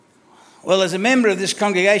Well, as a member of this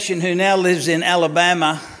congregation who now lives in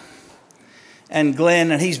Alabama, and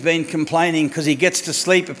Glenn, and he's been complaining because he gets to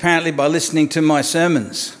sleep apparently by listening to my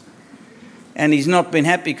sermons. And he's not been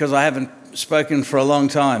happy because I haven't spoken for a long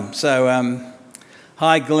time. So,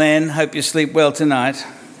 hi Glenn, hope you sleep well tonight.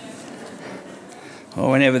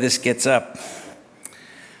 Or whenever this gets up.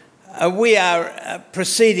 We are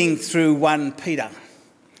proceeding through 1 Peter.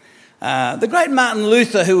 The great Martin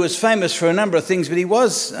Luther, who was famous for a number of things, but he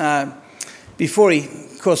was, before he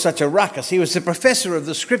caused such a ruckus, he was the professor of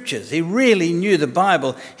the scriptures. He really knew the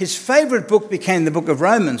Bible. His favourite book became the book of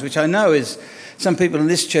Romans, which I know is some people in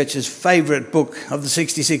this church's favourite book of the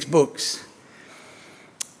 66 books.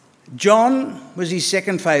 John was his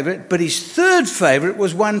second favourite, but his third favourite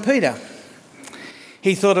was 1 Peter.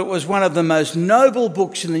 He thought it was one of the most noble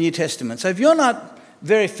books in the New Testament. So if you're not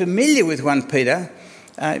very familiar with 1 Peter,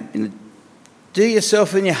 do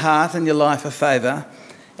yourself and your heart and your life a favour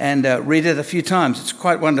and read it a few times. It's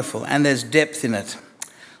quite wonderful, and there's depth in it.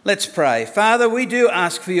 Let's pray. Father, we do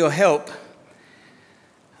ask for your help,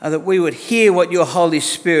 that we would hear what your Holy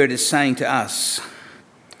Spirit is saying to us.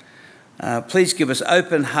 Please give us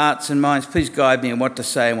open hearts and minds. Please guide me in what to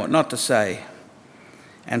say and what not to say.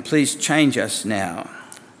 And please change us now.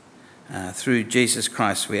 Through Jesus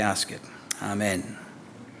Christ we ask it. Amen.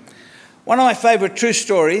 One of my favourite true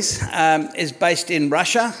stories is based in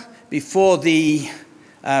Russia before the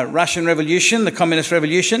Russian Revolution, the Communist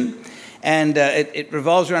Revolution, and it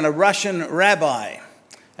revolves around a Russian rabbi,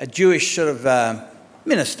 a Jewish sort of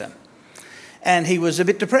minister, and he was a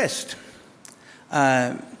bit depressed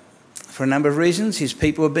for a number of reasons. His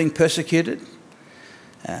people were being persecuted.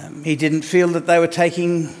 He didn't feel that they were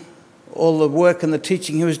taking all the work and the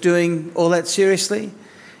teaching he was doing all that seriously,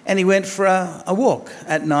 and he went for a walk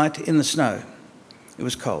at night in the snow. It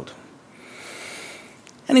was cold.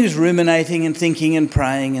 And he was ruminating and thinking and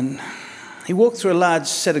praying, and he walked through a large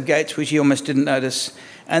set of gates which he almost didn't notice,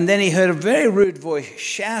 and then he heard a very rude voice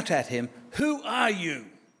shout at him, "Who are you?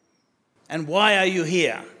 And why are you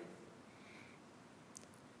here?"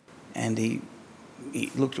 And he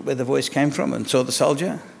looked at where the voice came from and saw the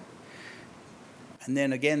soldier. And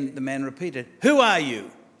then again the man repeated, "Who are you?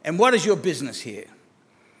 And what is your business here?"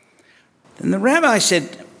 And the rabbi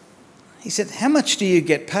said, "How much do you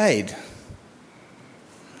get paid?"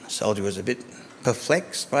 The soldier was a bit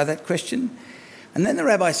perplexed by that question. And then the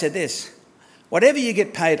rabbi said this, "Whatever you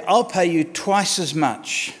get paid, I'll pay you twice as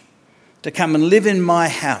much to come and live in my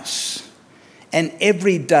house. And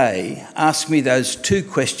every day ask me those two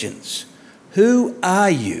questions. Who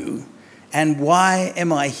are you and why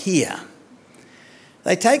am I here?"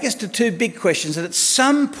 They take us to two big questions that at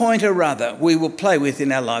some point or other we will play with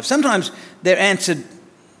in our lives. Sometimes they're answered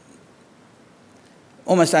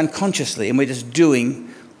almost unconsciously and we're just doing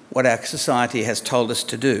what our society has told us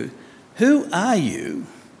to do. Who are you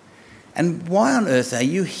and why on earth are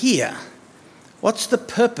you here? What's the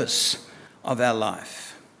purpose of our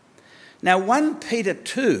life? Now, 1 Peter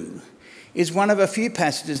 2 is one of a few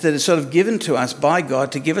passages that is sort of given to us by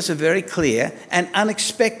God to give us a very clear and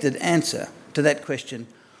unexpected answer to that question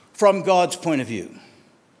from God's point of view.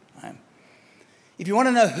 If you want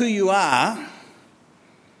to know who you are,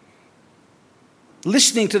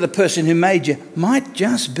 listening to the person who made you might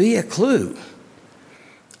just be a clue.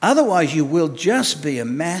 Otherwise, you will just be a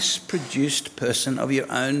mass-produced person of your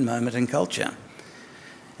own moment and culture,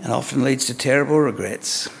 and often leads to terrible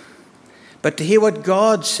regrets. But to hear what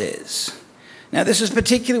God says. Now, this is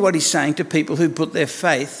particularly what he's saying to people who put their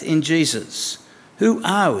faith in Jesus. Who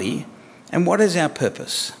are we and what is our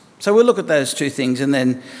purpose? So we'll look at those two things, and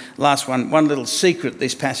then last one little secret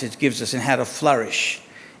this passage gives us in how to flourish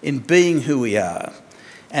in being who we are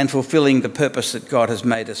and fulfilling the purpose that God has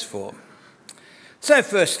made us for. So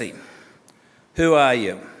firstly, who are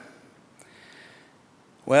you?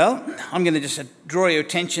 Well, I'm going to just draw your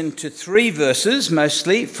attention to 3 verses,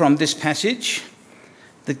 mostly from this passage,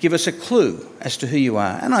 that give us a clue as to who you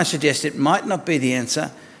are. And I suggest it might not be the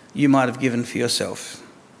answer you might have given for yourself.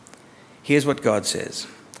 Here's what God says.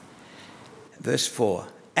 Verse 4.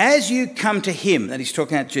 As you come to him, that he's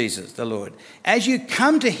talking about Jesus, the Lord, as you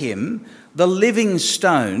come to him, the living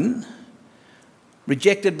stone,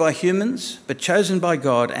 rejected by humans, but chosen by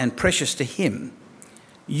God and precious to him,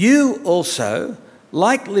 you also,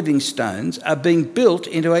 like living stones, are being built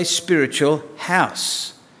into a spiritual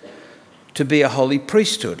house to be a holy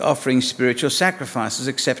priesthood, offering spiritual sacrifices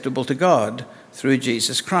acceptable to God through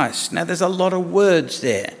Jesus Christ. Now, there's a lot of words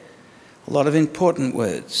there, a lot of important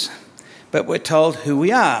words, but we're told who we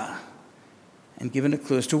are and given a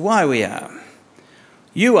clue as to why we are.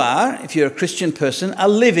 You are, if you're a Christian person, a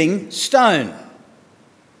living stone.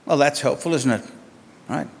 Well, that's helpful, isn't it?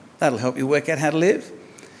 Right? That'll help you work out how to live.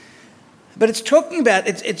 But it's talking about,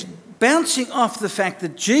 it's bouncing off the fact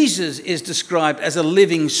that Jesus is described as a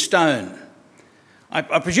living stone.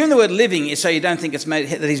 I presume the word living is so you don't think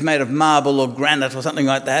that he's made of marble or granite or something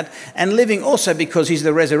like that. And living also because he's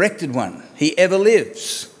the resurrected one. He ever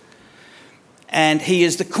lives. And he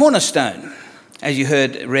is the cornerstone, as you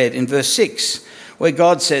read in verse 6, where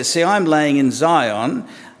God says, "See, I'm laying in Zion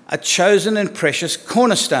a chosen and precious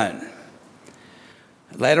cornerstone."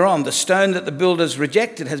 Later on, the stone that the builders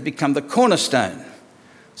rejected has become the cornerstone.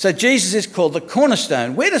 So Jesus is called the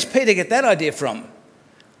cornerstone. Where does Peter get that idea from?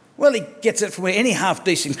 Well, he gets it from where any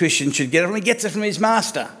half-decent Christian should get it from. He gets it from his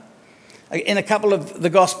master. In a couple of the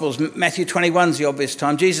Gospels, Matthew 21 is the obvious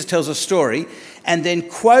time, Jesus tells a story and then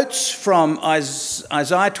quotes from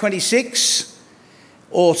Isaiah 26,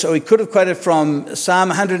 or so he could have quoted from Psalm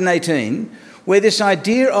 118, where this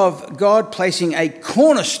idea of God placing a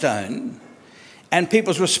cornerstone and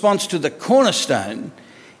people's response to the cornerstone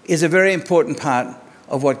is a very important part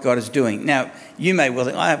of what God is doing. Now, you may well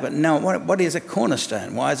think, but no, what is a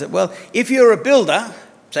cornerstone? Why is it? Well, if you're a builder,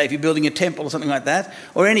 say if you're building a temple or something like that,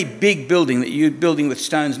 or any big building that you're building with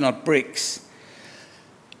stones, not bricks,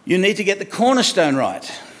 you need to get the cornerstone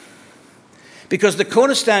right. Because the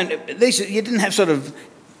cornerstone, you didn't have sort of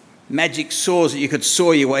magic saws that you could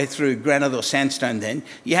saw your way through granite or sandstone then.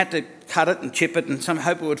 You had to cut it and chip it and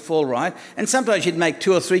hope it would fall right. And sometimes you'd make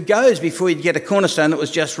 2 or 3 goes before you'd get a cornerstone that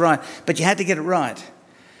was just right. But you had to get it right.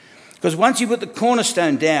 Because once you put the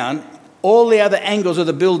cornerstone down, all the other angles of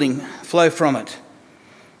the building flow from it.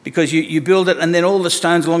 Because you build it and then all the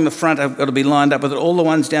stones along the front have got to be lined up with it. All the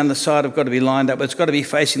ones down the side have got to be lined up. It's got to be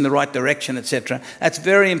facing the right direction, etc. That's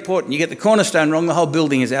very important. You get the cornerstone wrong, the whole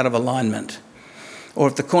building is out of alignment. Or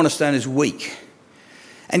if the cornerstone is weak.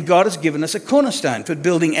 And God has given us a cornerstone for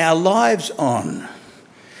building our lives on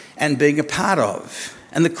and being a part of.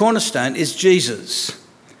 And the cornerstone is Jesus.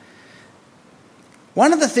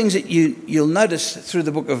 One of the things that you'll notice through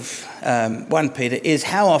the book of 1 Peter is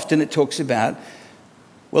how often it talks about,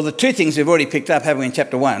 well, the 2 things we've already picked up, haven't we, in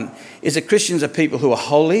chapter 1, is that Christians are people who are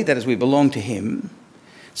holy, that is, we belong to him.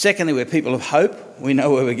 Secondly, we're people of hope. We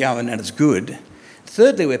know where we're going and it's good.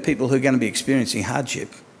 Thirdly, we're people who are going to be experiencing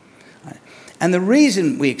hardship. And the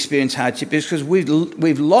reason we experience hardship is because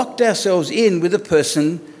we've locked ourselves in with a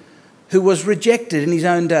person who was rejected in his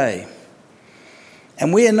own day.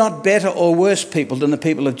 And we are not better or worse people than the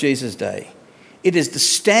people of Jesus' day. It is the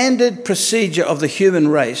standard procedure of the human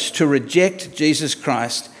race to reject Jesus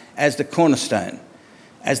Christ as the cornerstone,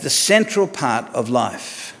 as the central part of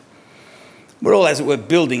life. We're all, as it were,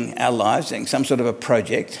 building our lives, doing some sort of a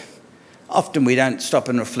project. Often we don't stop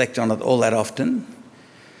and reflect on it all that often.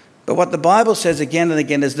 But what the Bible says again and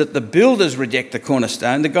again is that the builders reject the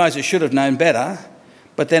cornerstone, the guys who should have known better,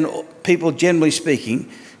 but then people, generally speaking,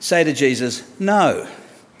 say to Jesus, "No,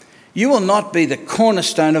 you will not be the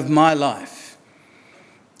cornerstone of my life.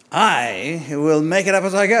 I will make it up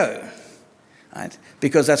as I go," right?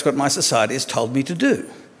 Because that's what my society has told me to do.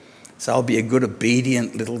 So I'll be a good,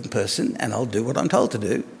 obedient little person and I'll do what I'm told to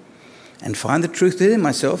do and find the truth within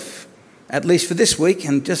myself, at least for this week,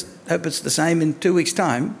 and just hope it's the same in 2 weeks'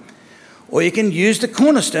 time. Or you can use the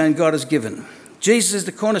cornerstone God has given. Jesus is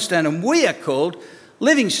the cornerstone and we are called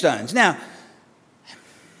living stones. Now,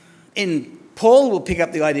 in Paul will pick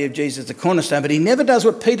up the idea of Jesus as the cornerstone, but he never does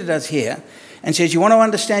what Peter does here and says, you want to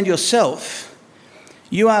understand yourself,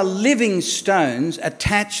 you are living stones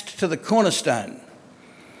attached to the cornerstone.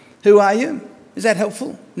 Who are you? Is that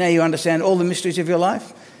helpful? Now you understand all the mysteries of your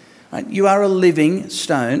life? Right? You are a living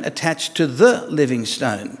stone attached to the living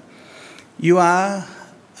stone. You are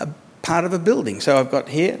a part of a building. So I've got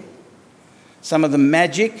here some of the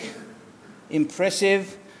magic,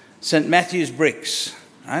 impressive St. Matthew's bricks,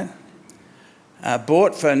 right?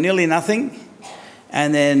 Bought for nearly nothing,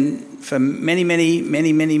 and then for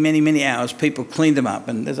many hours people cleaned them up,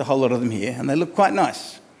 and there's a whole lot of them here, and they look quite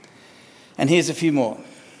nice. And here's a few more.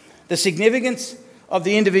 The significance of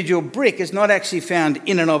the individual brick is not actually found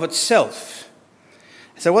in and of itself.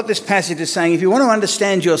 So what this passage is saying, if you want to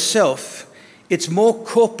understand yourself, it's more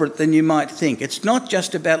corporate than you might think. It's not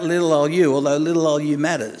just about little old you, although little old you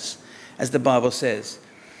matters, as the Bible says.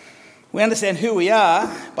 We understand who we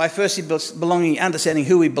are by firstly understanding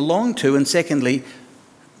who we belong to, and secondly,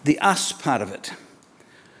 the us part of it.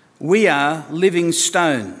 We are living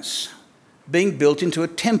stones being built into a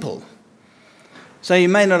temple. So you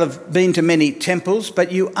may not have been to many temples,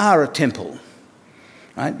 but you are a temple.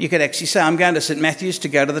 Right? You could actually say, I'm going to St. Matthew's to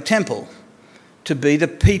go to the temple, to be the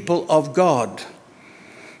people of God.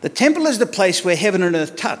 The temple is the place where heaven and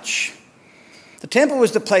earth touch. The temple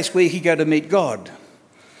was the place where you could go to meet God.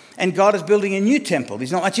 And God is building a new temple.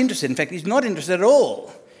 He's not much interested. In fact, he's not interested at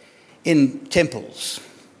all in temples.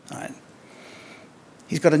 Right?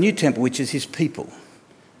 He's got a new temple, which is his people,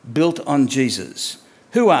 built on Jesus.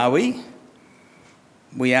 Who are we?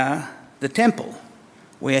 We are the temple.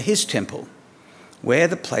 We are his temple. We're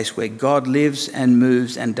the place where God lives and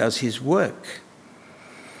moves and does his work.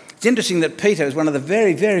 It's interesting that Peter is one of the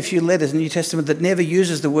very, very few letters in the New Testament that never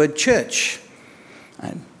uses the word church.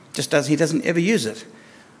 He doesn't ever use it.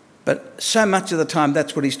 But so much of the time,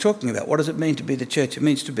 that's what he's talking about. What does it mean to be the church? It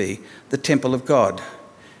means to be the temple of God.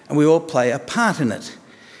 And we all play a part in it.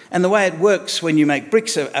 And the way it works when you make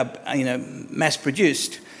bricks are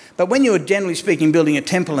mass-produced. But when you're, generally speaking, building a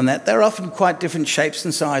temple and that, they're often quite different shapes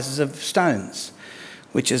and sizes of stones,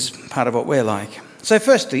 which is part of what we're like. So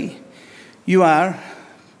firstly, you are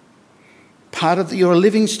you're a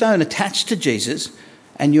living stone attached to Jesus,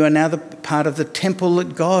 and you are now the part of the temple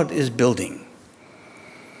that God is building.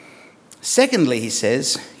 Secondly, he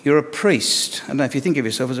says, you're a priest. I don't know if you think of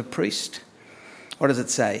yourself as a priest. What does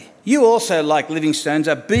it say? You also, like living stones,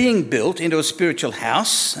 are being built into a spiritual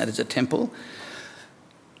house, that is a temple,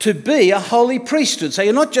 to be a holy priesthood. So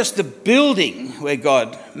you're not just the building where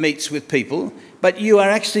God meets with people, but you are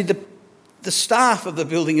actually the staff of the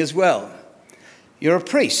building as well. You're a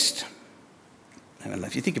priest. I don't know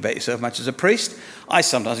if you think about yourself much as a priest. I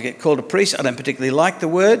sometimes get called a priest. I don't particularly like the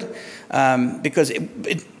word because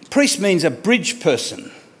priest means a bridge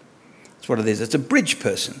person. That's what it is. It's a bridge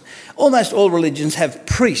person. Almost all religions have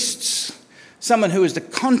priests, someone who is the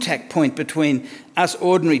contact point between us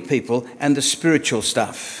ordinary people and the spiritual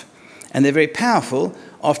stuff. And they're very powerful,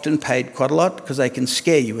 often paid quite a lot because they can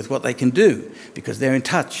scare you with what they can do because they're in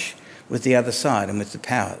touch with the other side and with the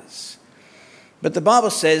powers. But the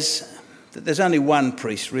Bible says that there's only one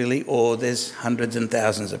priest really, or there's hundreds and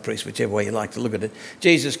thousands of priests, whichever way you like to look at it.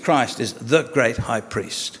 Jesus Christ is the great high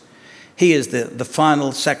priest. He is the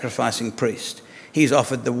final sacrificing priest. He's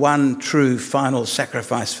offered the one true final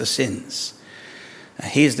sacrifice for sins.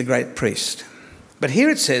 He is the great priest. But here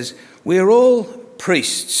it says, we are all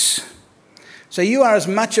priests. So you are as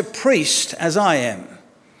much a priest as I am.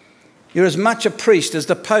 You're as much a priest as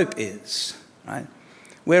the Pope is. Right?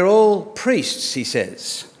 We're all priests, he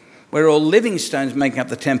says. We're all living stones making up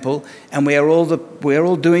the temple, and we're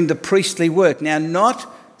all doing the priestly work. Now,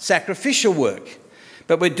 not sacrificial work,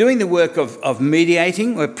 but we're doing the work of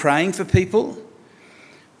mediating. We're praying for people.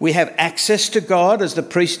 We have access to God as the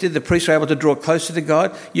priest did. The priests were able to draw closer to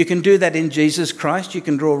God. You can do that in Jesus Christ. You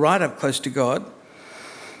can draw right up close to God.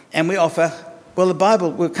 And we offer, well, the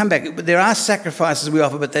Bible, we'll come back. There are sacrifices we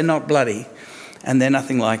offer, but they're not bloody. And they're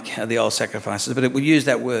nothing like the old sacrifices, but it will use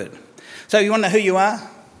that word. So you want to know who you are?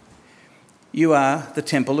 You are the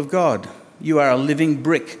temple of God. You are a living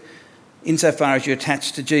brick insofar as you're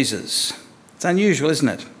attached to Jesus. It's unusual, isn't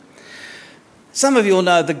it? Some of you will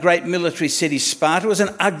know the great military city Sparta was an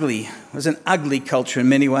ugly culture in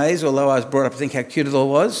many ways, although I was brought up to think how cute it all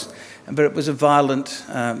was. But it was a violent,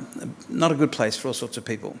 not a good place for all sorts of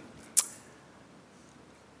people.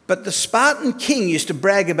 But the Spartan king used to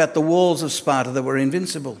brag about the walls of Sparta that were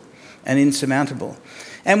invincible and insurmountable.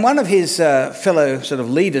 And one of his fellow sort of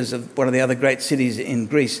leaders of one of the other great cities in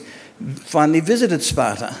Greece finally visited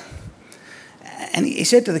Sparta. And he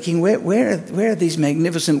said to the king, where are these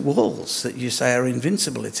magnificent walls that you say are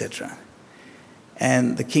invincible, etc.?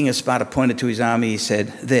 And the king of Sparta pointed to his army. He said,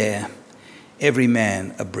 there, every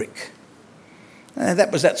man a brick.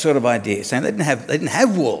 That was that sort of idea, saying they didn't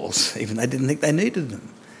have walls, even they didn't think they needed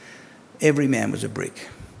them. Every man was a brick.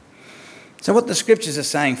 So what the scriptures are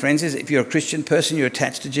saying, friends, is if you're a Christian person, you're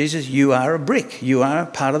attached to Jesus, you are a brick. You are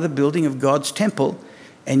part of the building of God's temple,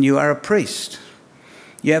 and you are a priest.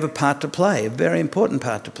 You have a part to play, a very important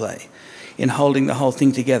part to play in holding the whole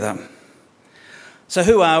thing together. So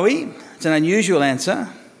who are we? It's an unusual answer.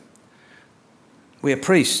 We are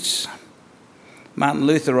priests. Martin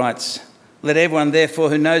Luther writes, let everyone therefore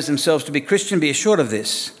who knows themselves to be Christian be assured of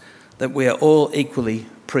this, that we are all equally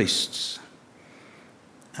priests.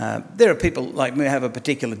 There are people like me who have a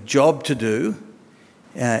particular job to do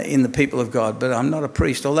in the people of God, but I'm not a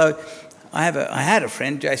priest. Although I had a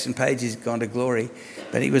friend, Jason Page, he's gone to glory,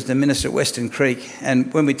 but he was the minister at Western Creek,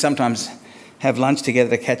 and when we'd sometimes have lunch together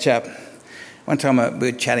to catch up, one time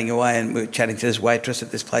we were chatting away and we were chatting to this waitress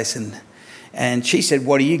at this place, and she said,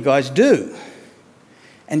 what do you guys do?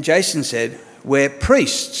 And Jason said, we're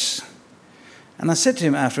priests. And I said to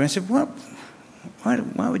him after, I said,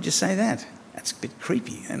 why would you say that? That's a bit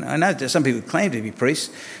creepy. And I know there's some people who claim to be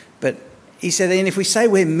priests, but he said, and if we say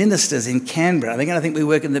we're ministers in Canberra, they're going to think we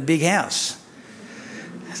work in the big house.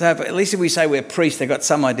 So at least if we say we're priests, they've got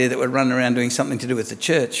some idea that we're running around doing something to do with the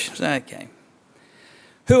church. So, okay.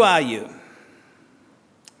 Who are you?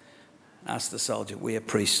 Asked the soldier. We are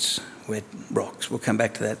priests. We're rocks. We'll come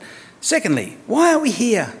back to that. Secondly, why are we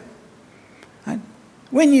here? Right?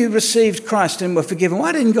 When you received Christ and were forgiven,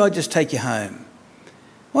 why didn't God just take you home?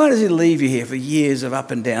 Why does he leave you here for years of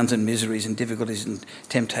up and downs and miseries and difficulties and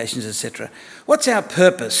temptations, etc.? What's our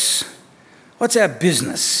purpose? What's our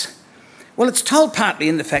business? Well, it's told partly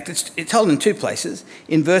in the fact, it's told in two places,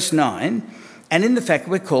 in verse 9, and in the fact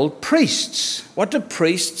we're called priests. What do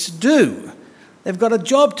priests do? They've got a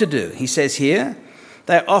job to do. He says here,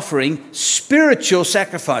 they're offering spiritual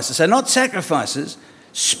sacrifices. So not sacrifices,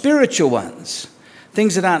 spiritual ones,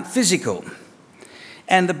 things that aren't physical.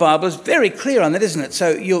 And the Bible is very clear on that, isn't it?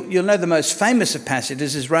 So you'll know the most famous of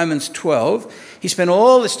passages is Romans 12. He spent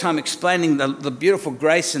all this time explaining the beautiful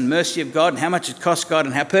grace and mercy of God and how much it costs God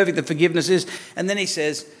and how perfect the forgiveness is. And then he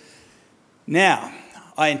says, now,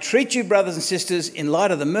 I entreat you, brothers and sisters, in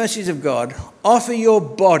light of the mercies of God, offer your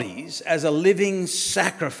bodies as a living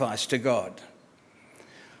sacrifice to God.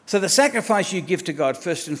 So the sacrifice you give to God,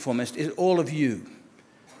 first and foremost, is all of you.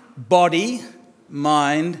 Body,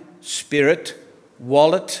 mind, spirit,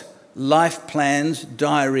 wallet, life plans,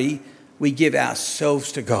 diary, we give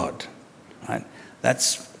ourselves to God. Right?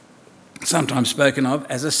 That's sometimes spoken of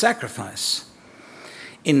as a sacrifice.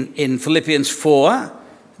 In Philippians 4,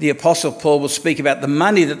 the Apostle Paul will speak about the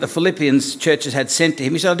money that the Philippians churches had sent to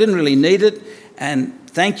him. He said, I didn't really need it, and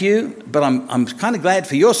thank you, but I'm kind of glad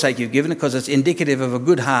for your sake you've given it because it's indicative of a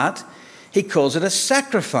good heart. He calls it a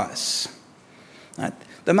sacrifice. Right?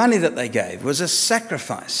 The money that they gave was a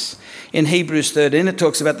sacrifice. In Hebrews 13, it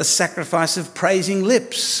talks about the sacrifice of praising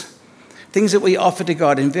lips. Things that we offer to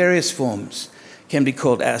God in various forms can be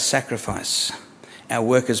called our sacrifice, our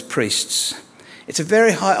work as priests. It's a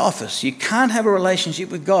very high office. You can't have a relationship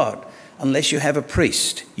with God unless you have a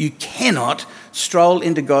priest. You cannot stroll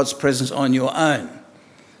into God's presence on your own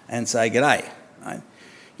and say, g'day. Right?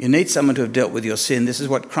 You need someone to have dealt with your sin. This is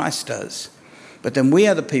what Christ does. But then we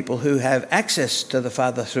are the people who have access to the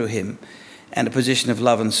Father through him and a position of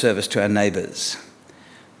love and service to our neighbours.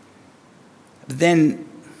 Then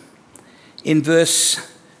in verse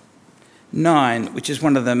 9, which is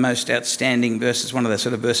one of the most outstanding verses, one of the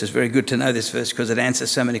sort of verses, very good to know this verse because it answers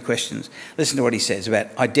so many questions. Listen to what he says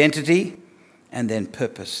about identity and then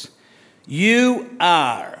purpose. You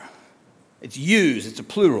are, it's yous, it's a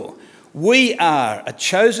plural. We are a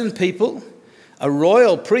chosen people, a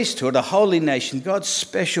royal priesthood, a holy nation, God's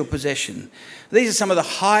special possession. These are some of the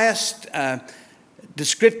highest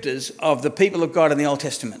descriptors of the people of God in the Old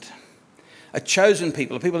Testament. A chosen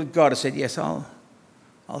people, a people of God have said, yes, I'll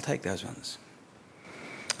take those ones.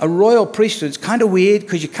 A royal priesthood, it's kind of weird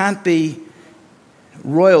because you can't be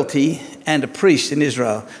royalty and a priest in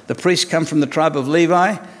Israel. The priests come from the tribe of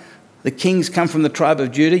Levi. The kings come from the tribe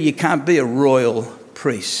of Judah. You can't be a royal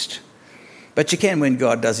priest. But you can when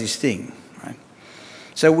God does his thing. Right?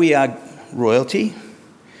 So we are royalty,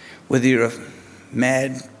 whether you're a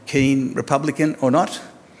mad, keen Republican or not.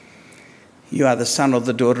 You are the son or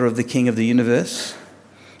the daughter of the King of the universe.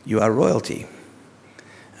 You are royalty.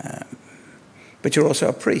 But you're also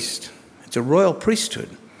a priest. It's a royal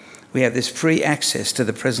priesthood. We have this free access to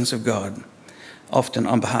the presence of God, often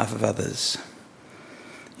on behalf of others.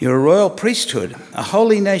 You're a royal priesthood, a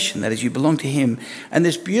holy nation, that is, you belong to him. And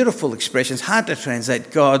this beautiful expression, it's hard to translate,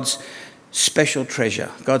 God's special treasure,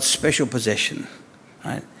 God's special possession.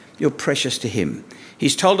 Right? You're precious to him.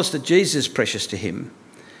 He's told us that Jesus is precious to him.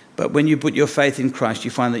 But when you put your faith in Christ, you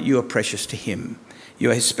find that you are precious to him. You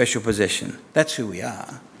are his special possession. That's who we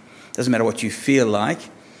are. Doesn't matter what you feel like,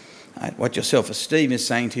 right? What your self-esteem is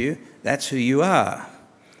saying to you, that's who you are.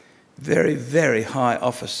 Very, very high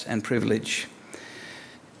office and privilege.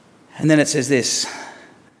 And then it says this,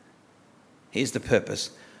 here's the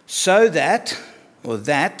purpose, so that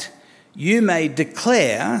you may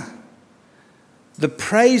declare the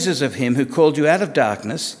praises of him who called you out of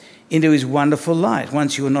darkness into his wonderful light.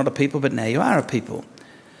 Once you were not a people, but now you are a people.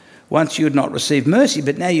 Once you had not received mercy,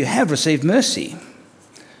 but now you have received mercy.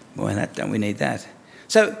 Boy, don't we need that?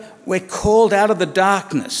 So we're called out of the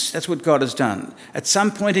darkness. That's what God has done. At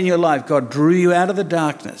some point in your life, God drew you out of the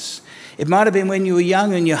darkness. It might have been when you were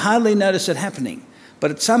young and you hardly noticed it happening.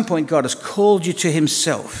 But at some point, God has called you to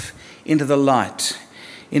himself, into the light,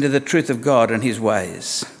 into the truth of God and his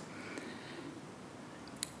ways,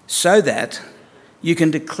 so that you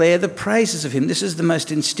can declare the praises of him. This is the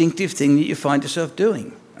most instinctive thing that you find yourself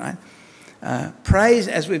doing, right? Praise,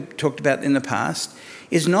 as we've talked about in the past,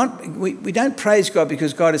 is not, we don't praise God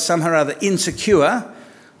because God is somehow or other insecure,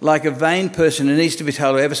 like a vain person who needs to be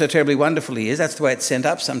told ever so terribly wonderful he is. That's the way it's sent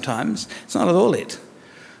up sometimes. It's not at all it.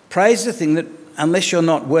 Praise is the thing that, unless you're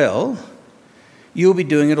not well, you'll be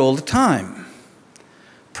doing it all the time.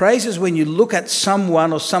 Praise is when you look at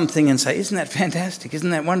someone or something and say, isn't that fantastic?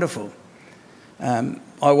 Isn't that wonderful?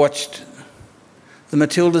 I watched the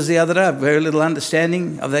Matildas the other day. I have very little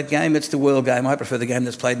understanding of that game. It's the world game. I prefer the game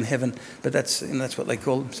that's played in heaven, but that's what they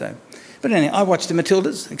call them. So, but anyway, I watched the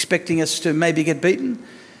Matildas, expecting us to maybe get beaten,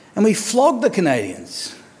 and we flogged the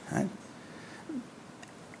Canadians. Right?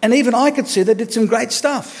 And even I could see they did some great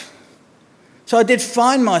stuff. So I did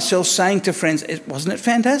find myself saying to friends, wasn't it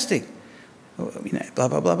fantastic? Blah,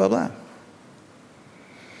 blah, blah, blah, blah.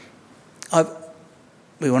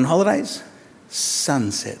 We were on holidays,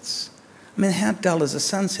 sunsets. I mean, how dull is a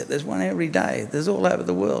sunset? There's one every day. There's all over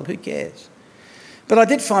the world. Who cares? But I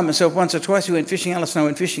did find myself once or twice. We went fishing. Alice and I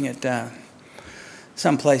went fishing at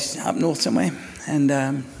some place up north somewhere.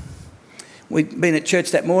 And we'd been at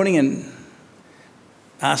church that morning and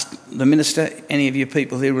asked the minister, any of you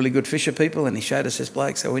people here really good fisher people? And he showed us this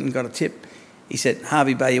bloke, so we went and got a tip. He said,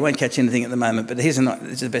 Harvey Bay, you won't catch anything at the moment, but this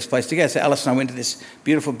is the best place to go. So Alice and I went to this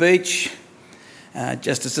beautiful beach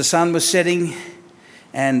just as the sun was setting.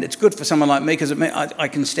 And it's good for someone like me because I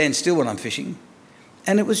can stand still when I'm fishing.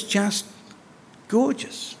 And it was just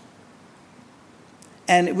gorgeous.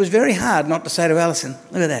 And it was very hard not to say to Alison,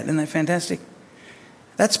 look at that, isn't that fantastic?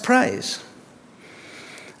 That's praise.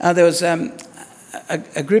 There was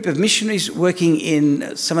a group of missionaries working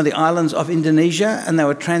in some of the islands of Indonesia, and they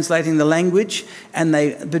were translating the language, and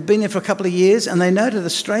they'd been there for a couple of years, and they noted a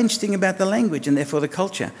strange thing about the language and therefore the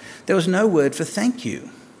culture. There was no word for thank you.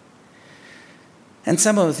 And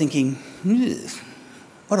some of them were thinking,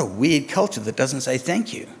 what a weird culture that doesn't say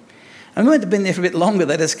thank you. And when they'd been there for a bit longer,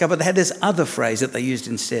 they discovered they had this other phrase that they used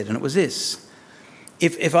instead, and it was this.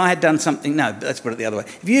 If I had done something, no, let's put it the other way.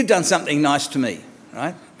 If you've done something nice to me,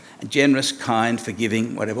 right, generous, kind,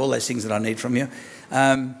 forgiving, whatever, all those things that I need from you,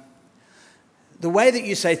 the way that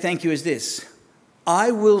you say thank you is this.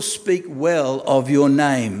 I will speak well of your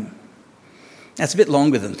name. That's a bit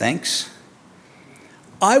longer than thanks.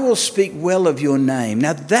 I will speak well of your name.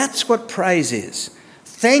 Now, that's what praise is.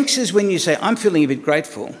 Thanks is when you say, I'm feeling a bit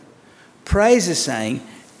grateful. Praise is saying,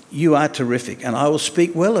 you are terrific, and I will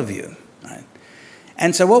speak well of you. Right?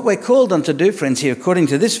 And so what we're called on to do, friends, here, according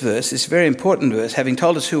to this verse, this very important verse, having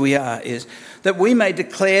told us who we are, is that we may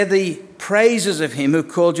declare the praises of him who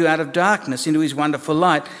called you out of darkness into his wonderful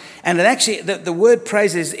light. And it actually, the word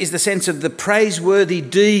praise is the sense of the praiseworthy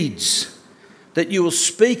deeds, that you will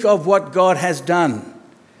speak of what God has done.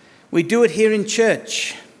 We do it here in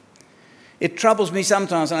church. It troubles me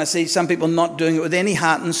sometimes when I see some people not doing it with any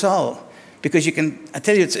heart and soul. Because I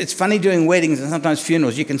tell you, it's funny doing weddings and sometimes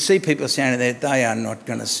funerals. You can see people standing there, they are not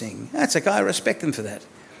going to sing. That's okay, I respect them for that.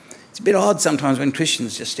 It's a bit odd sometimes when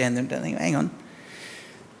Christians just stand there and don't think, hang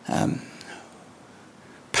on.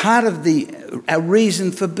 Part of our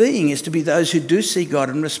reason for being is to be those who do see God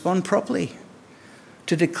and respond properly,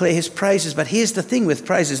 to declare his praises. But here's the thing with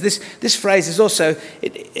praises. This phrase is also,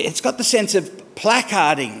 it's got the sense of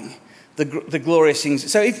placarding the glorious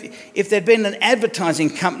things. So if there'd been an advertising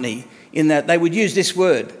company in that, they would use this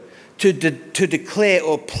word to declare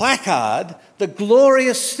or placard the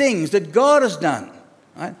glorious things that God has done,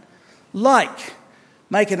 right? Like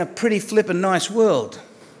making a pretty flippin' nice world,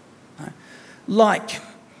 right? Like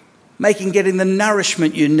making getting the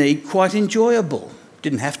nourishment you need quite enjoyable.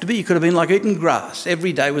 Didn't have to be. You could have been like eating grass.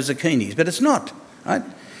 Every day was zucchinis, but it's not, right?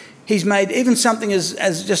 He's made even something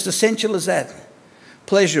as just essential as that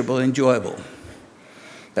pleasurable, enjoyable.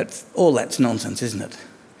 But all that's nonsense, isn't it?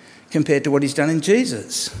 Compared to what he's done in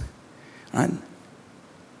Jesus, right?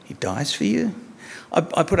 He dies for you.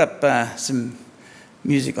 I put up some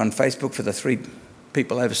music on Facebook for the 3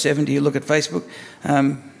 people over 70 who look at Facebook.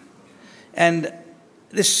 And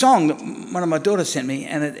this song that one of my daughters sent me,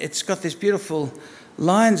 and it's got this beautiful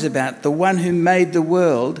lines about the one who made the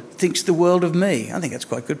world thinks the world of me. I think that's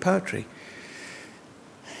quite good poetry.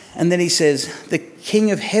 And then he says, the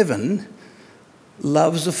King of Heaven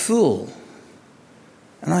loves a fool.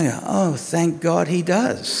 And I go, oh, thank God he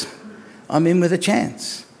does. I'm in with a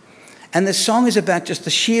chance. And the song is about just the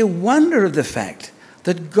sheer wonder of the fact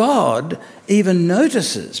that God even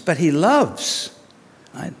notices, but he loves.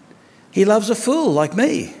 Right? He loves a fool like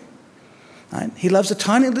me. Right? He loves a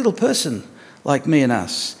tiny little person like me and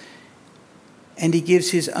us. And he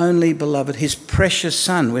gives his only beloved, his precious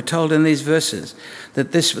son. We're told in these verses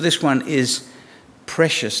that this one is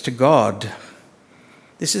precious to God.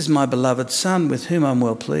 This is my beloved son with whom I'm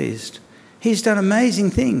well pleased. He's done amazing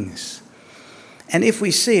things. And if we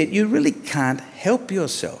see it, you really can't help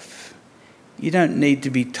yourself. You don't need to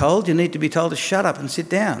be told. You need to be told to shut up and sit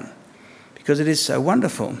down because it is so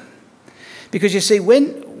wonderful. Because you see,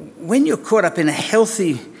 when you're caught up in a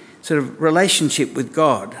healthy sort of relationship with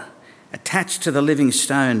God, attached to the living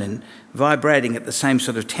stone and vibrating at the same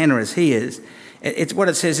sort of tenor as he is, it's what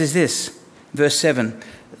it says is this, verse 7,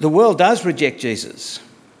 the world does reject Jesus.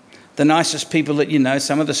 The nicest people that you know,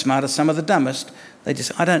 some of the smartest, some of the dumbest,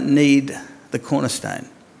 I don't need the cornerstone.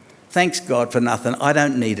 Thanks God for nothing. I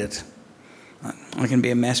don't need it. I can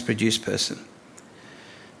be a mass-produced person.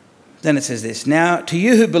 Then it says this, now to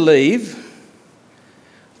you who believe,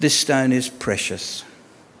 this stone is precious.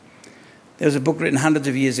 There was a book written hundreds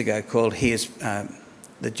of years ago called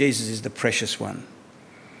that Jesus is the precious one.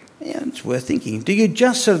 Yeah, it's worth thinking. Do you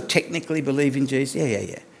just sort of technically believe in Jesus?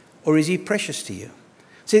 Yeah. Or is he precious to you?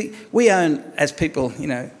 See, we own, as people,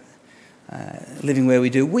 living where we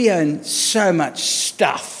do, we own so much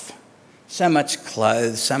stuff, so much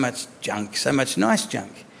clothes, so much junk, so much nice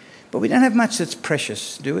junk. But we don't have much that's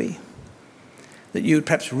precious, do we? That you would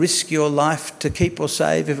perhaps risk your life to keep or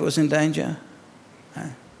save if it was in danger?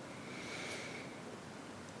 No.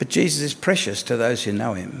 But Jesus is precious to those who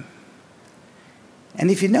know him. And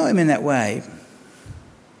if you know him in that way,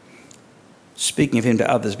 speaking of him to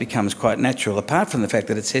others becomes quite natural, apart from the fact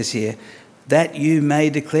that it says here, that you may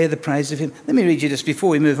declare the praise of him. Let me read you this before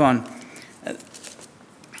we move on.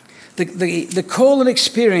 The call and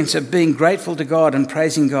experience of being grateful to God and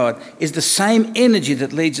praising God is the same energy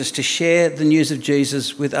that leads us to share the news of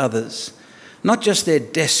Jesus with others, not just their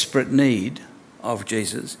desperate need of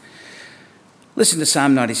Jesus. Listen to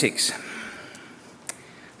Psalm 96.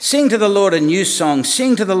 Sing to the Lord a new song.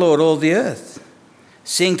 Sing to the Lord, all the earth.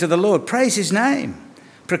 Sing to the Lord. Praise his name.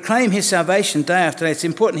 Proclaim his salvation day after day. It's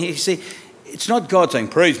important here. You see, it's not God saying,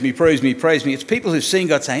 praise me, praise me, praise me. It's people who've seen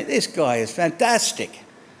God saying, this guy is fantastic.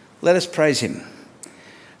 Let us praise him.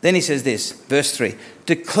 Then he says this, verse 3,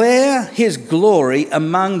 declare his glory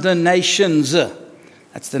among the nations.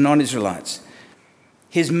 That's the non-Israelites.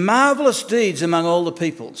 His marvellous deeds among all the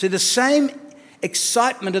people. See, the same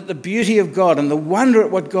excitement at the beauty of God and the wonder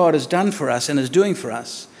at what God has done for us and is doing for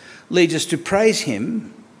us leads us to praise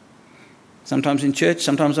him, sometimes in church,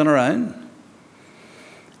 sometimes on our own.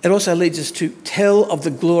 It also leads us to tell of the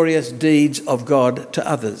glorious deeds of God to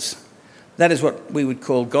others. That is what we would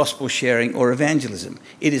call gospel sharing or evangelism.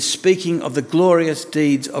 It is speaking of the glorious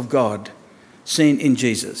deeds of God seen in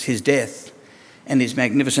Jesus, his death and his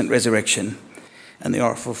magnificent resurrection and the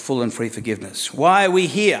offer of full and free forgiveness. Why are we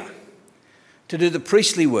here? To do the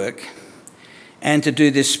priestly work and to do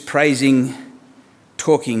this praising,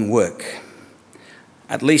 talking work,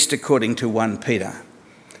 at least according to 1 Peter.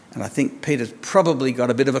 And I think Peter's probably got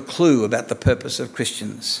a bit of a clue about the purpose of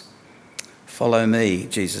Christians. Follow me,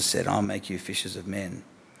 Jesus said, I'll make you fishers of men.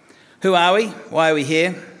 Who are we? Why are we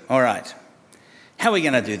here? All right. How are we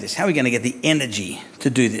going to do this? How are we going to get the energy to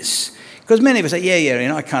do this? Because many of us say,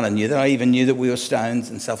 yeah, I kind of knew that. I even knew that we were stones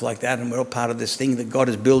and stuff like that, and we're all part of this thing that God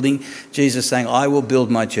is building. Jesus saying, I will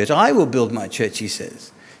build my church. I will build my church, he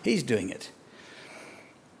says. He's doing it.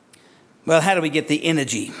 Well, how do we get the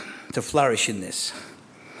energy to flourish in this?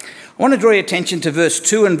 I want to draw your attention to verse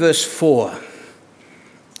 2 and verse 4.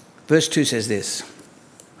 Verse 2 says this.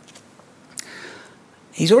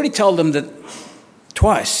 He's already told them that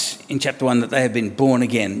twice in chapter 1 that they have been born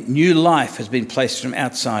again. New life has been placed from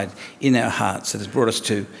outside in our hearts that has brought us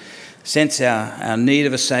to sense our need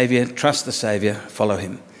of a saviour, trust the saviour, follow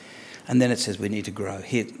him. And then it says we need to grow.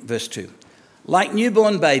 Here, verse 2. Like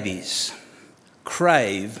newborn babies,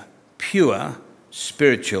 crave pure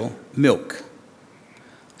spiritual milk,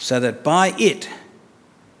 so that by it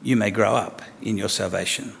you may grow up in your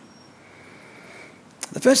salvation.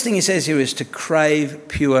 The first thing he says here is to crave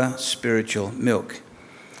pure spiritual milk.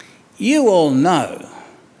 You all know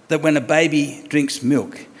that when a baby drinks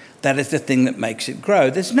milk, that is the thing that makes it grow.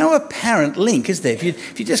 There's no apparent link, is there?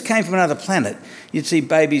 If you just came from another planet, you'd see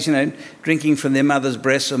babies, drinking from their mother's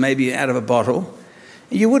breasts or maybe out of a bottle.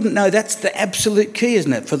 You wouldn't know that's the absolute key,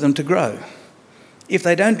 isn't it, for them to grow. If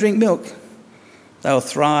they don't drink milk, they'll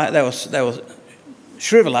thrive, they will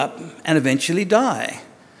shrivel up and eventually die.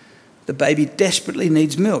 The baby desperately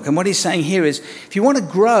needs milk. And what he's saying here is, if you want to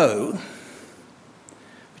grow,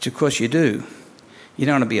 which of course you do, you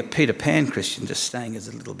don't want to be a Peter Pan Christian just staying as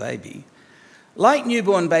a little baby. Like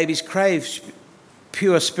newborn babies crave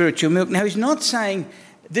pure spiritual milk. Now, he's not saying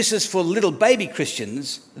this is for little baby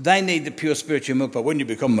Christians. They need the pure spiritual milk, but when you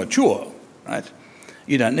become mature, right,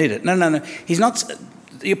 you don't need it. No. He's not.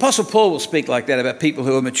 The Apostle Paul will speak like that about people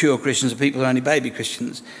who are mature Christians and people who are only baby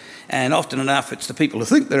Christians. And often enough, it's the people who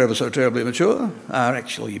think they're ever so terribly mature are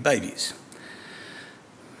actually babies.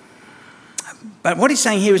 But what he's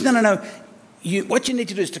saying here is, no. what you need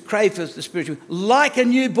to do is to crave for the spiritual, like a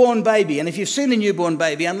newborn baby. And if you've seen a newborn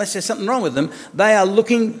baby, unless there's something wrong with them, they are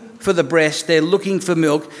looking for the breast, they're looking for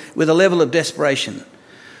milk with a level of desperation.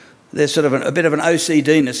 There's sort of a bit of an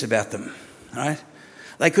OCD-ness about them, right?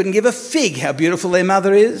 They couldn't give a fig how beautiful their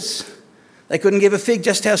mother is. They couldn't give a fig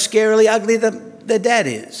just how scarily ugly their dad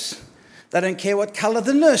is. They don't care what colour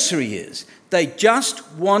the nursery is. They just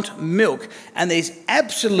want milk. And these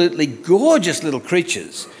absolutely gorgeous little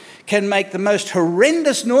creatures can make the most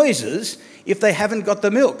horrendous noises if they haven't got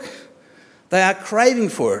the milk. They are craving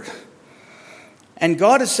for it. And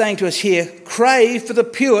God is saying to us here, crave for the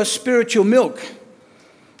pure spiritual milk.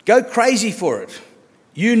 Go crazy for it.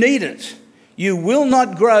 You need it. You will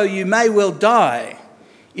not grow, you may well die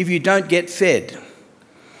if you don't get fed.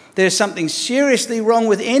 There's something seriously wrong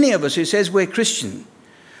with any of us who says we're Christian,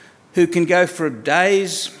 who can go for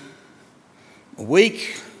days, a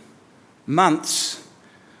week, months,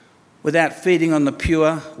 without feeding on the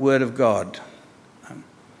pure Word of God.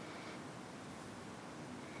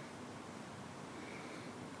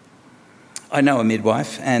 I know a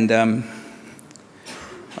midwife, and a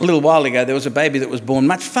little while ago there was a baby that was born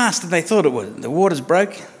much faster than they thought it would. The waters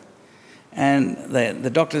broke, and the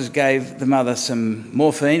doctors gave the mother some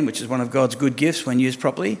morphine, which is one of God's good gifts when used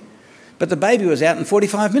properly. But the baby was out in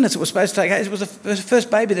 45 minutes. It was supposed to take, it was the first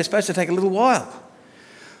baby, they're supposed to take a little while.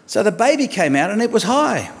 So the baby came out and it was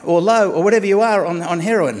high or low or whatever you are on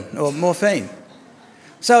heroin or morphine.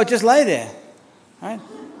 So it just lay there, right?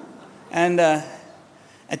 And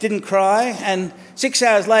it didn't cry. And 6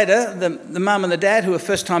 hours later, the mum and the dad, who are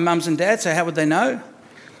first-time mums and dads, so how would they know?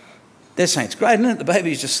 They're saying, it's great, isn't it? The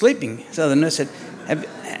baby's just sleeping. So the nurse said,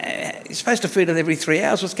 you're supposed to feed it every 3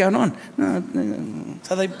 hours. What's going on? No.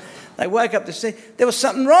 So they woke up to see there was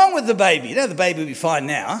something wrong with the baby. You know, the baby would be fine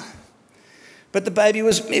now. But the baby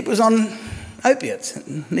was on opiates.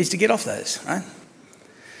 It needs to get off those, right?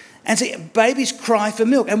 And see, babies cry for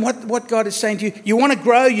milk. And what God is saying to you, you want to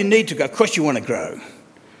grow, you need to grow. Of course you want to grow.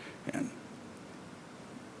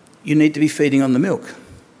 You need to be feeding on the milk,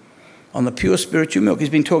 on the pure spiritual milk. He's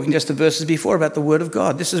been talking just the verses before about the Word of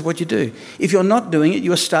God. This is what you do. If you're not doing it,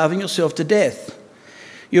 you're starving yourself to death.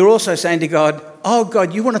 You're also saying to God, oh,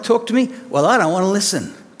 God, you want to talk to me? Well, I don't want to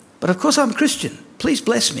listen. But of course I'm a Christian. Please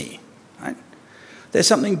bless me. Right? There's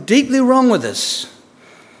something deeply wrong with us.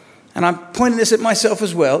 And I'm pointing this at myself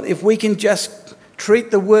as well. If we can just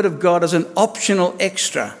treat the Word of God as an optional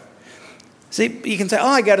extra. See, you can say, oh,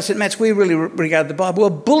 I go to St. Matt's, we really regard the Bible. Well,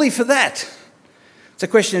 bully for that. It's a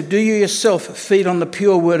question of, do you yourself feed on the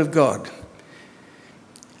pure Word of God?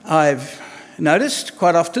 I've noticed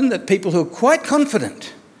quite often that people who are quite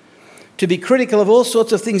confident to be critical of all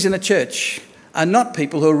sorts of things in a church are not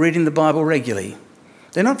people who are reading the Bible regularly.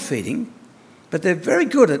 They're not feeding, but they're very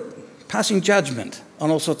good at passing judgment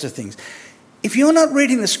on all sorts of things. If you're not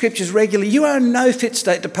reading the Scriptures regularly, you are in no fit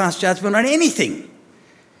state to pass judgment on anything.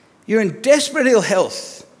 You're in desperate ill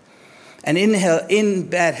health. And in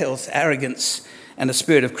bad health, arrogance and a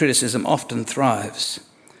spirit of criticism often thrives.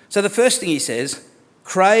 So the first thing he says,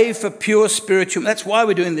 crave for pure spiritual. That's why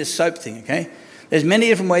we're doing this soap thing, okay? There's many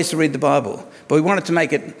different ways to read the Bible, but we wanted to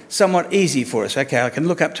make it somewhat easy for us. Okay, I can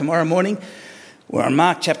look up tomorrow morning. We're on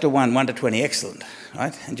Mark chapter 1, 1 to 20. Excellent,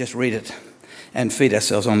 right? And just read it and feed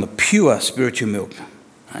ourselves on the pure spiritual milk.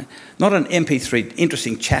 Right? Not an MP3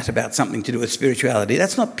 interesting chat about something to do with spirituality.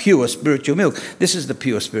 That's not pure spiritual milk. This is the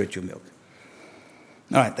pure spiritual milk.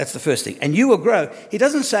 All right, that's the first thing. And you will grow. He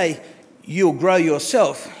doesn't say you'll grow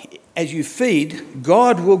yourself. As you feed,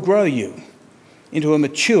 God will grow you into a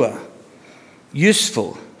mature,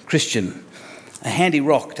 useful Christian, a handy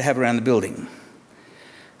rock to have around the building.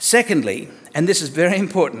 Secondly, and this is very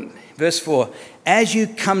important, verse 4, as you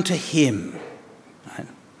come to him, right,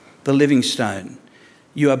 the living stone,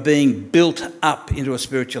 you are being built up into a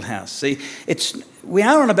spiritual house. See, we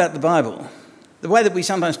are on about the Bible. The way that we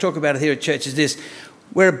sometimes talk about it here at church is this: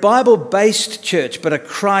 we're a Bible-based church, but a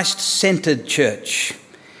Christ-centred church.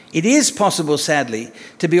 It is possible, sadly,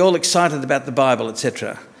 to be all excited about the Bible,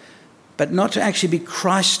 etc., but not to actually be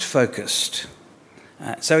Christ-focused.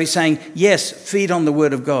 So he's saying, yes, feed on the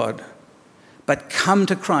Word of God, but come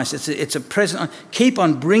to Christ. It's a present. Keep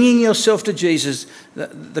on bringing yourself to Jesus,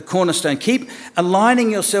 the cornerstone. Keep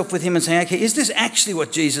aligning yourself with him and saying, okay, is this actually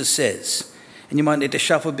what Jesus says? And you might need to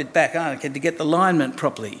shuffle a bit back to get the alignment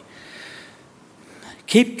properly.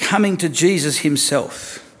 Keep coming to Jesus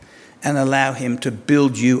himself and allow him to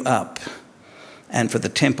build you up and for the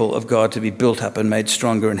temple of God to be built up and made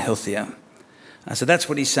stronger and healthier. So that's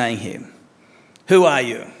what he's saying here. Who are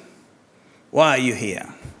you? Why are you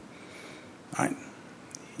here? Right?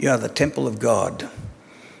 You are the temple of God.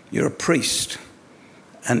 You're a priest,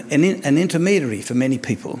 an intermediary for many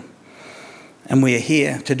people. And we are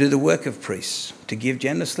here to do the work of priests, to give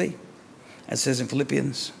generously, as it says in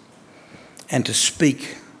Philippians, and to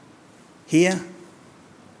speak here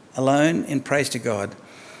alone in praise to God,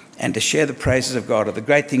 and to share the praises of God, of the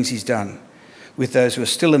great things he's done with those who are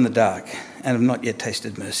still in the dark and have not yet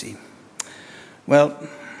tasted mercy. Well,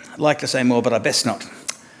 I'd like to say more, but I best not.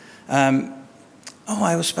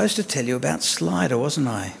 I was supposed to tell you about Slider, wasn't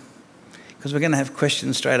I? Because we're going to have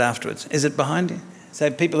questions straight afterwards. Is it behind you?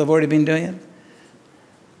 So people have already been doing it?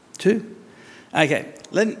 2? Okay.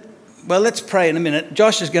 Let's pray in a minute.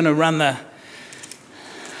 Josh is going to run the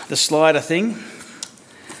Slider thing,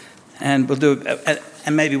 and we'll do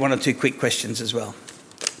and maybe 1 or 2 quick questions as well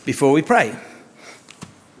before we pray.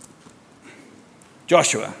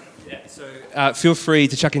 Joshua. Yeah, so feel free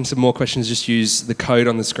to chuck in some more questions. Just use the code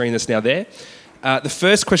on the screen that's now there. The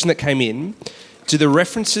first question that came in: do the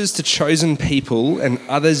references to chosen people and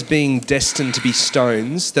others being destined to be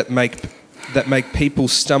stones that make people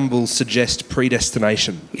stumble suggest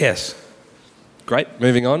predestination? Yes. Great.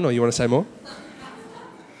 Moving on, or you want to say more?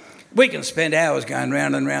 We can spend hours going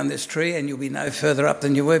round and round this tree and you'll be no further up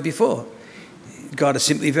than you were before. God is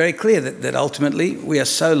simply very clear that ultimately we are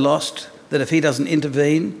so lost that if he doesn't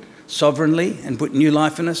intervene sovereignly and put new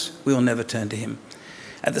life in us, we will never turn to him.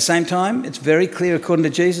 At the same time, it's very clear according to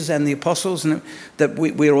Jesus and the apostles that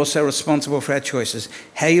we are also responsible for our choices.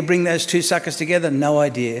 How you bring those 2 suckers together, no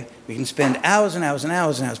idea. We can spend hours and hours and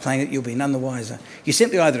hours and hours playing it, you'll be none the wiser. You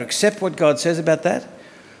simply either accept what God says about that,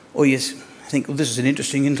 or you think, well, this is an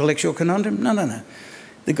interesting intellectual conundrum. No.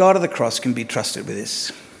 The God of the cross can be trusted with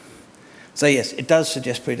this. So yes, it does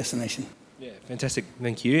suggest predestination. Yeah, fantastic.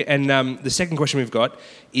 Thank you. And the second question we've got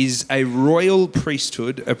is a royal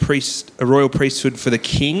priesthood, a royal priesthood for the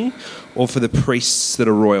king or for the priests that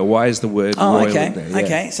are royal? Why is the word royal in there? Yeah.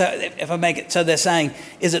 Okay. So if I make it, so they're saying,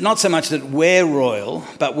 is it not so much that we're royal,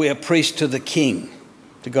 but we're priests to the king,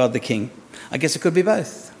 to God the king? I guess it could be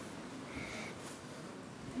both.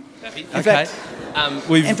 In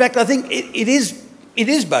fact, I think it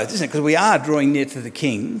is both, isn't it? Because we are drawing near to the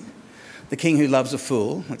king who loves a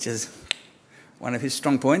fool, which is one of his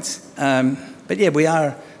strong points. But yeah, we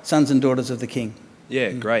are sons and daughters of the king.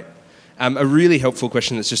 Yeah, great. A really helpful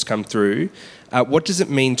question that's just come through. What does it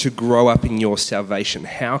mean to grow up in your salvation?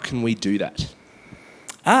 How can we do that?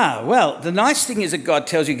 Well, the nice thing is that God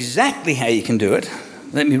tells you exactly how you can do it.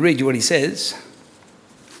 Let me read you what he says.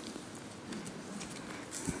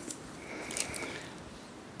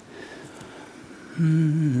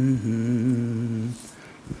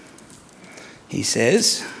 He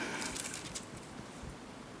says,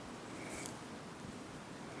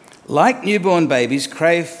 like newborn babies,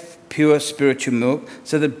 crave pure spiritual milk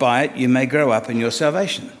so that by it you may grow up in your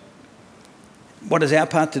salvation. What is our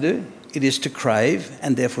part to do? It is to crave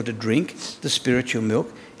and therefore to drink the spiritual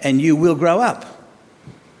milk, and you will grow up.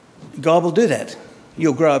 God will do that.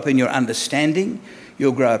 You'll grow up in your understanding.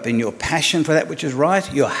 You'll grow up in your passion for that which is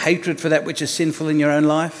right, your hatred for that which is sinful in your own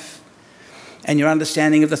life, and your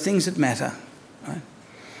understanding of the things that matter. Right?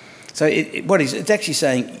 So it's actually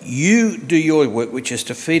saying you do your work, which is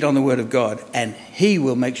to feed on the word of God, and he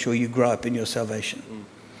will make sure you grow up in your salvation.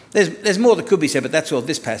 There's more that could be said, but that's all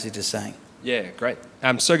this passage is saying. Yeah, great.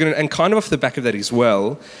 So good. And kind of off the back of that as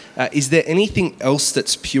well, is there anything else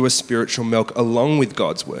that's pure spiritual milk along with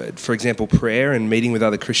God's word? For example, prayer and meeting with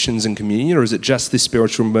other Christians and communion, or is it just this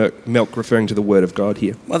spiritual milk referring to the word of God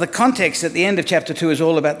here? Well, the context at the end of chapter 2 is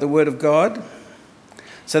all about the word of God.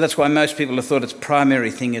 So that's why most people have thought its primary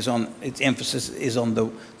thing its emphasis is on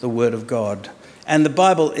the word of God. And the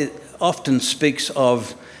Bible often speaks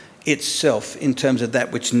of itself in terms of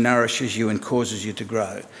that which nourishes you and causes you to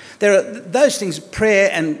grow. There are those things,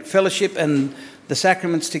 prayer and fellowship and the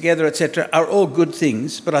sacraments together, etc., are all good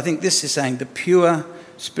things, but I think this is saying the pure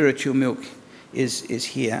spiritual milk is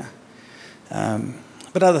here.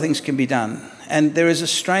 But other things can be done. And there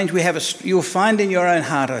is you'll find in your own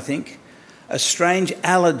heart, I think, a strange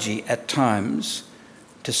allergy at times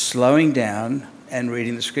to slowing down and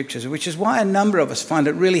reading the scriptures, which is why a number of us find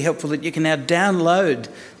it really helpful that you can now download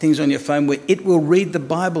things on your phone where it will read the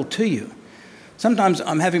Bible to you. Sometimes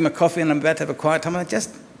I'm having my coffee and I'm about to have a quiet time and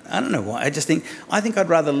I don't know why, I think I'd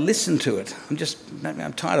rather listen to it.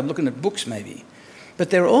 I'm tired of looking at books maybe. But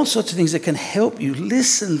there are all sorts of things that can help you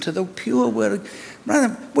listen to the pure word.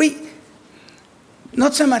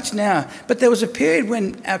 Not so much now, but there was a period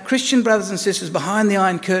when our Christian brothers and sisters behind the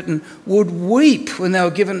Iron Curtain would weep when they were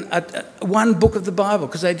given one book of the Bible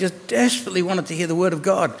because they just desperately wanted to hear the word of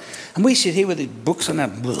God. And we sit here with these books on our,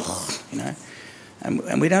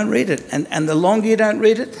 and we don't read it. And the longer you don't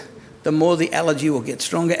read it, the more the allergy will get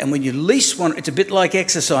stronger. And when you least want, it's a bit like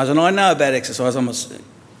exercise. And I know about exercise.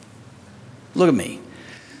 Look at me.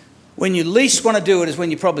 When you least want to do it is when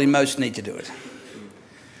you probably most need to do it.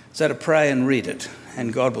 So to pray and read it,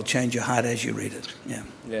 and God will change your heart as you read it.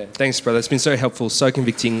 Yeah. Thanks, brother. It's been so helpful, so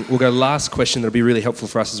convicting. We'll go last question that'll be really helpful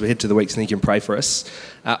for us as we head to the weeks, and you can pray for us.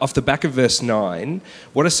 Off the back of verse 9,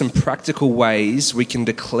 what are some practical ways we can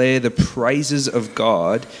declare the praises of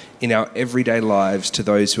God in our everyday lives to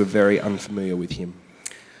those who are very unfamiliar with him?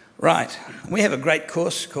 Right. We have a great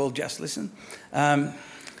course called Just Listen.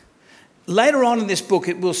 Later on in this book,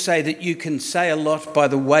 it will say that you can say a lot by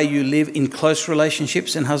the way you live in close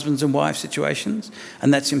relationships in husbands and wives situations,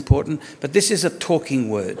 and that's important. But this is a talking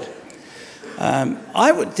word.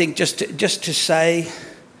 I would think just to say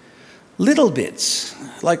little bits,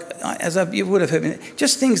 like you would have heard me,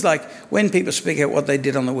 just things like when people speak out what they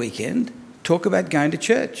did on the weekend, talk about going to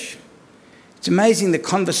church. It's amazing the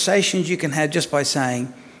conversations you can have just by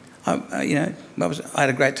saying, I had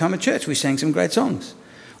a great time at church. We sang some great songs.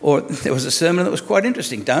 Or there was a sermon that was quite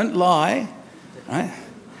interesting. Don't lie, right?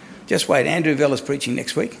 Just wait. Andrew Vella's preaching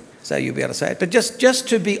next week, so you'll be able to say it. But just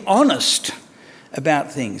to be honest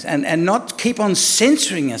about things and not keep on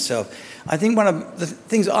censoring yourself. I think one of the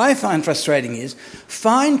things I find frustrating is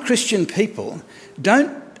find Christian people.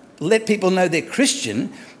 Don't let people know they're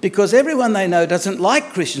Christian because everyone they know doesn't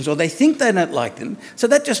like Christians or they think they don't like them. So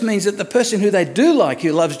that just means that the person who they do like,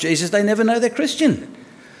 who loves Jesus, they never know they're Christian.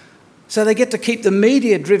 So they get to keep the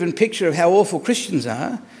media-driven picture of how awful Christians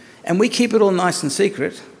are, and we keep it all nice and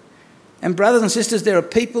secret. And brothers and sisters, there are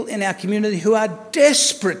people in our community who are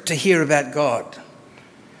desperate to hear about God.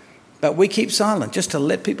 But we keep silent just to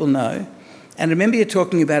let people know. And remember, you're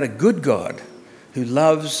talking about a good God who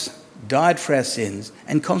loves, died for our sins,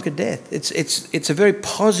 and conquered death. It's a very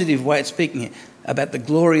positive way of speaking about the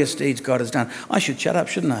glorious deeds God has done. I should shut up,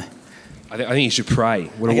 shouldn't I? I think you should pray.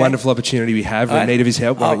 What a wonderful opportunity we have. We're in need of his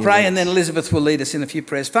help. I'll pray and then Elizabeth will lead us in a few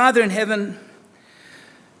prayers. Father in heaven,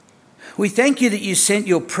 we thank you that you sent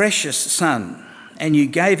your precious Son and you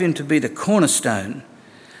gave him to be the cornerstone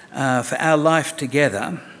for our life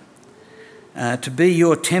together, to be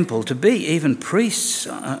your temple, to be even priests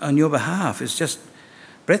on your behalf is just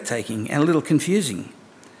breathtaking and a little confusing.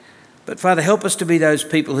 But Father, help us to be those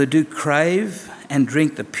people who do crave and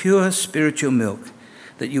drink the pure spiritual milk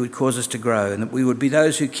that you would cause us to grow, and that we would be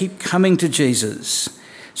those who keep coming to Jesus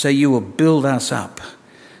so you will build us up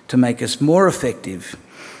to make us more effective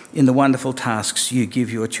in the wonderful tasks you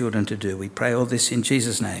give your children to do. We pray all this in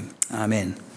Jesus' name. Amen.